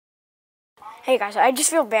Hey guys, I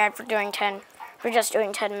just feel bad for just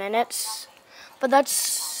doing 10 minutes, but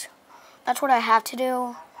that's what I have to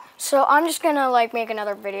do. So I'm just gonna like make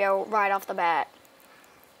another video right off the bat.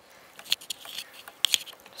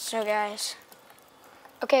 So guys,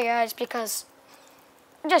 okay guys, because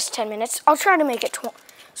just 10 minutes, I'll try to make it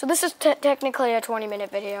so this is technically a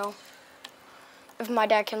 20-minute video. If my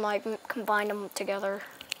dad can like combine them together.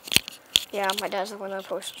 Yeah, my dad's the one that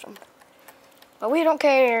posts them. But we don't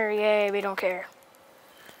care, yay, we don't care.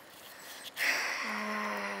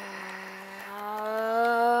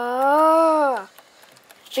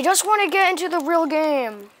 We just want to get into the real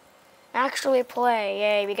game. Actually play,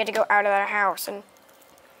 yay, we get to go out of our house. And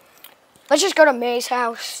let's just go to May's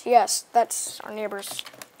house. Yes, that's our neighbor's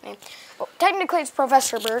name. Well, technically it's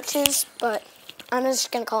Professor Birch's, but I'm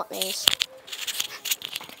just going to call it May's.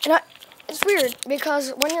 And it's weird,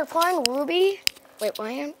 because when you're playing Ruby... Wait,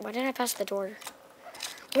 why did I pass the door?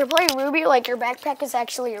 When you're playing Ruby, like, your backpack is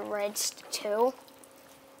actually red too.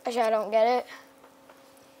 Actually, I don't get it.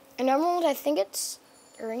 And Emerald, I think it's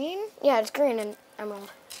green? Yeah, it's green and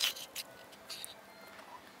Emerald.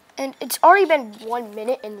 And it's already been 1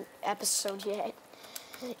 minute in the episode yet.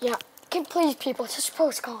 Yeah, please, people, just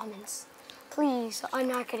post comments. Please, I'm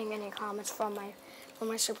not getting any comments from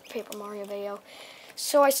my Super Paper Mario video.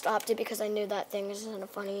 So I stopped it because I knew that thing isn't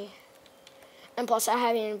funny. And plus, I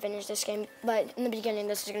haven't even finished this game. But in the beginning,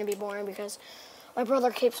 this is going to be boring because my brother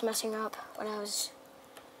keeps messing up when I was...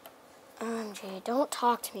 OMG, don't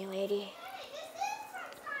talk to me, lady.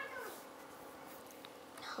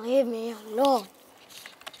 Leave me alone.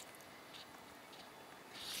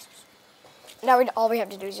 Now all we have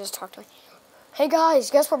to do is just talk to me. Hey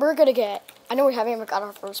guys, guess what we're going to get? I know we haven't even got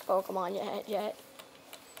our first Pokemon yet.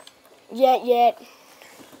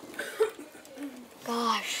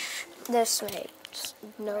 Gosh, this makes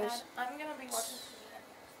nose. I'm gonna be watching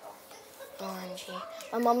OMG.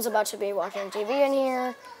 My mom's about to be watching TV in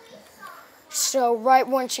here. So right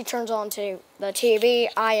when she turns on to the TV,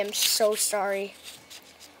 I am so sorry.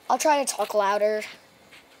 I'll try to talk louder.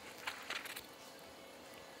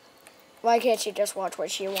 Why can't she just watch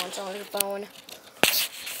what she wants on her phone?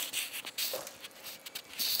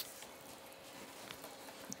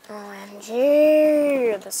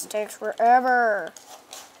 OMG, this takes forever.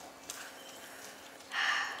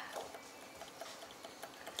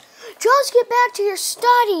 Just get back to your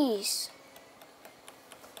studies.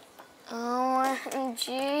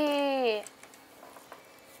 OMG.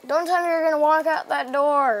 Don't tell me you're gonna walk out that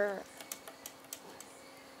door.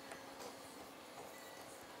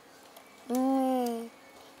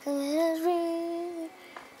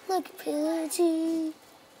 Like a pretty.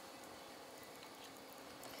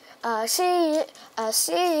 I see it, I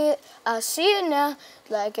see it, I see it now.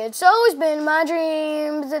 Like it's always been my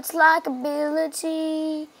dreams. It's like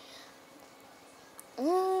ability.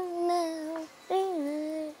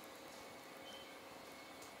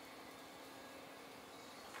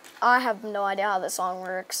 I have no idea how this song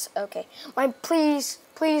works. Okay. Please,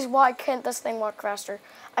 why can't this thing walk faster?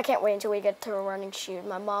 I can't wait until we get to a running shoot.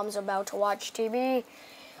 My mom's about to watch TV.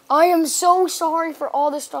 I am so sorry for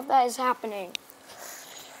all this stuff that is happening.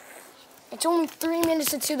 It's only 3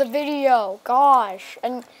 minutes into the video. Gosh.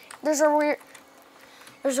 And there's a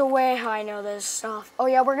way how I know this stuff. Oh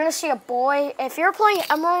yeah, we're gonna see a boy. If you're playing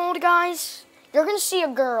Emerald, guys, you're gonna see a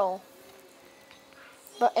girl.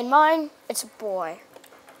 But in mine, it's a boy.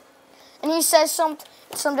 And he says some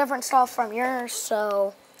different stuff from yours,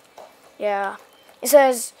 so yeah. He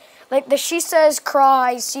says, she says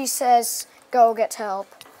cries, he says go get help.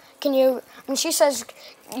 When she says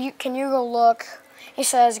can you go look, he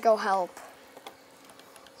says go help.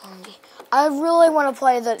 I really want to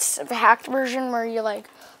play the hacked version where you like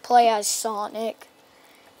play as Sonic.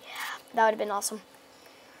 Yeah, that would have been awesome.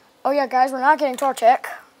 Oh yeah, guys, we're not getting Torchic.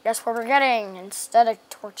 Guess what we're getting instead of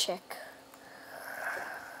Torchic?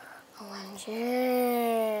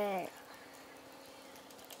 OMG.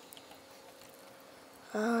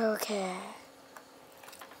 Okay.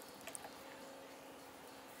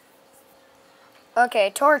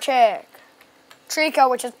 Okay, Torchic. Trico,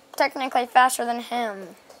 which is technically faster than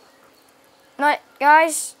him. But,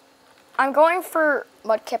 guys, I'm going for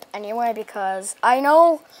Mudkip anyway because I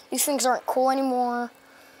know these things aren't cool anymore.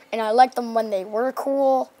 And I like them when they were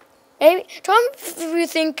cool. Maybe, tell me if you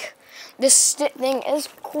think this thing is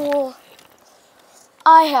cool.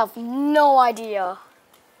 I have no idea.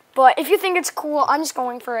 But if you think it's cool, I'm just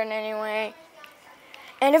going for it anyway.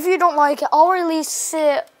 And if you don't like it, I'll release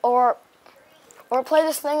it or play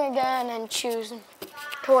this thing again and choose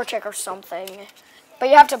Torchic or something. But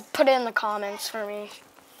you have to put it in the comments for me.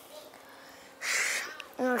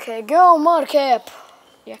 Okay, go Mudkip.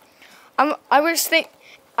 Yeah.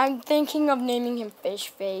 I'm thinking of naming him Fish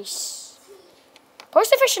Face.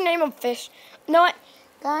 Post if I should name him Fish. You know what,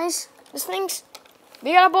 guys?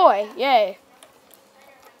 We got a boy. Yay.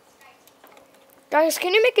 Guys,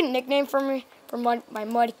 can you make a nickname for me for my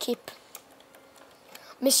Mudkip?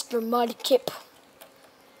 Mr. Mudkip.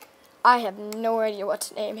 I have no idea what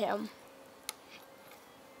to name him.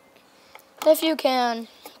 If you can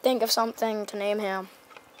think of something to name him,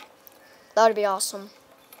 that would be awesome.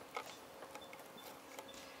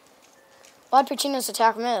 Blood Puccino's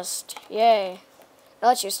attack missed. Yay. That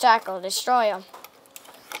lets you tackle, destroy him.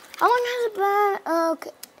 How long has it been?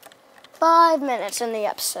 Okay. 5 minutes in the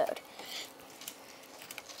episode.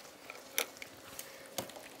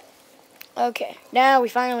 Okay, now we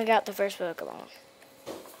finally got the first Pokemon.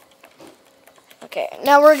 Okay,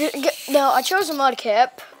 now I chose a Mudkip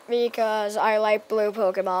because I like blue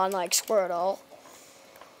Pokemon like Squirtle.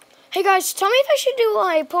 Hey guys, tell me if I should do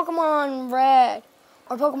like Pokemon Red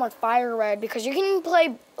or Pokemon Fire Red because you can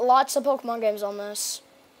play lots of Pokemon games on this.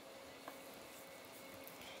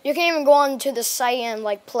 You can even go on to the site and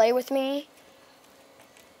like play with me.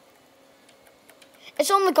 It's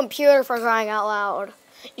on the computer for crying out loud.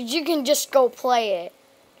 You can just go play it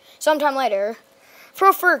sometime later.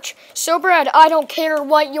 Pro Furch, so Brad, I don't care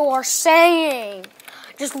what you are saying.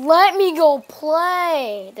 Just let me go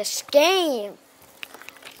play this game.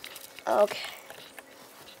 Okay.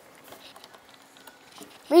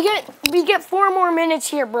 We get 4 more minutes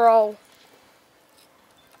here, bro.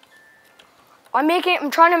 I'm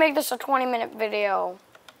trying to make this a 20-minute video.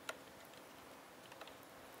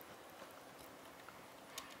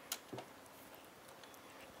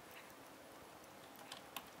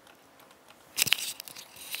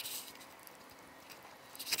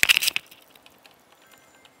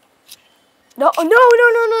 No, no, no,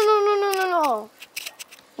 no, no, no, no, no, no,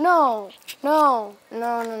 no, no,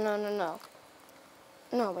 no, no, no, no, no.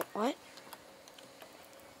 No, wait, what?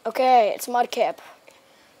 Okay, it's Mudkip.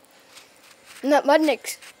 No,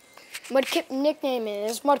 Mudkip nickname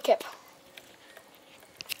is Mudkip.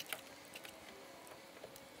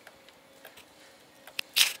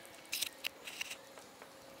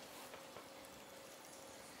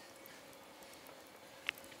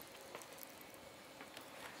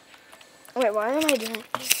 Wait, why am I doing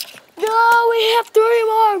this? No, we have 3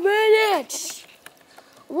 more minutes!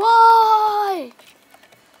 Why?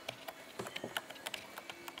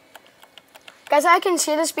 Guys, I can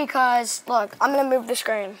see this because, look, I'm going to move the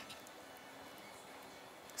screen.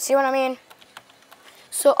 See what I mean?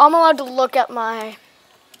 So I'm allowed to look at my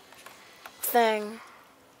thing.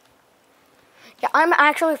 Yeah, I'm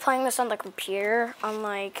actually playing this on the computer. I'm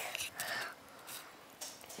like...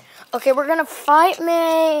 Okay, we're gonna fight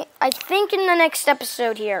May, I think, in the next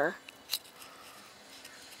episode here.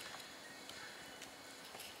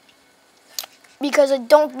 Because I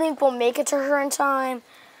don't think we'll make it to her in time.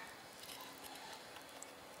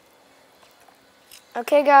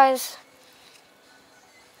 Okay, guys.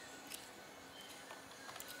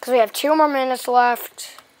 Because we have 2 more minutes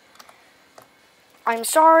left. I'm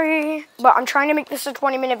sorry, but I'm trying to make this a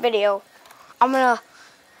 20-minute video. I'm gonna...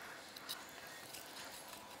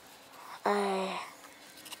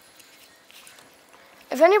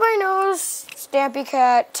 If anybody knows Stampy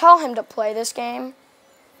Cat, tell him to play this game.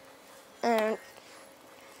 And,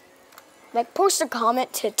 like, post a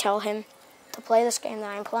comment to tell him to play this game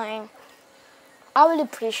that I'm playing. I would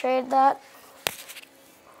appreciate that.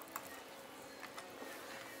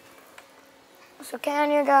 So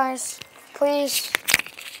can you guys, please?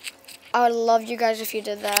 I would love you guys if you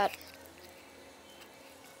did that.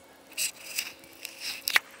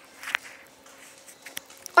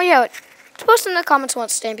 Oh yeah, post in the comments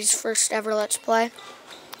what's Stampy's first ever Let's Play.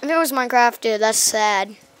 If it was Minecraft, dude, that's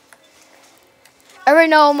sad. I already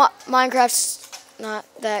know Minecraft's not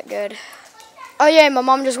that good. Oh yeah, my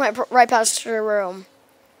mom just went right past her room.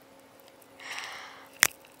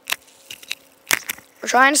 We're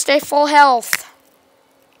trying to stay full health.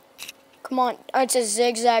 Come on, oh, it's a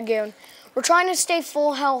Zigzagoon. We're trying to stay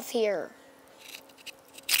full health here.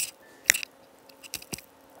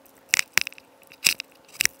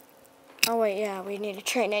 Oh wait, yeah, we need to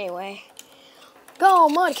train anyway. Go,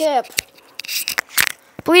 Mudkip!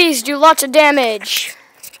 Please do lots of damage.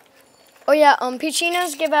 Oh yeah,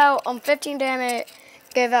 Puccinos give out 15 damage,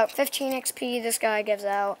 give out 15 XP. This guy gives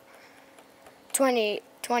out 20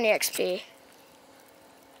 XP.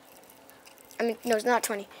 I mean, no, it's not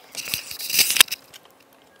 20.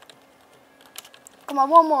 Come on,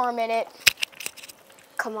 1 more minute.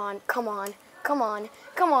 Come on, come on, come on.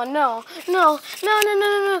 Come on, no, no, no, no, no,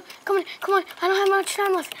 no, no. Come on, come on. I don't have much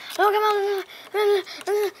time left. No, come on.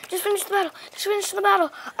 Just finish the battle. Just finish the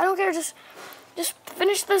battle. I don't care. Just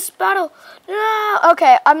finish this battle. No.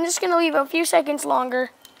 Okay, I'm just going to leave a few seconds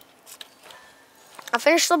longer. I'll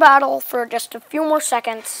finish the battle for just a few more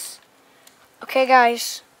seconds. Okay,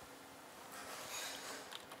 guys.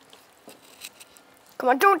 Come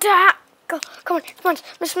on, don't tap. Go. Come on.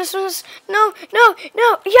 Miss. No.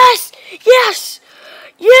 Yes.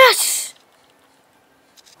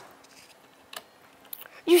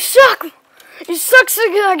 You suck. You suck,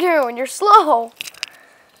 Sugagoon. You're slow.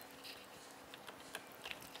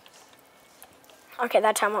 Okay,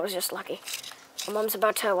 that time I was just lucky. My mom's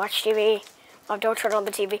about to watch TV. Oh, don't turn on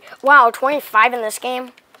the TV. Wow, 25 in this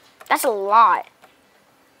game. That's a lot.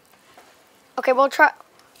 Okay, we'll try.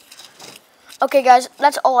 Okay, guys,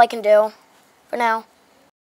 that's all I can do for now.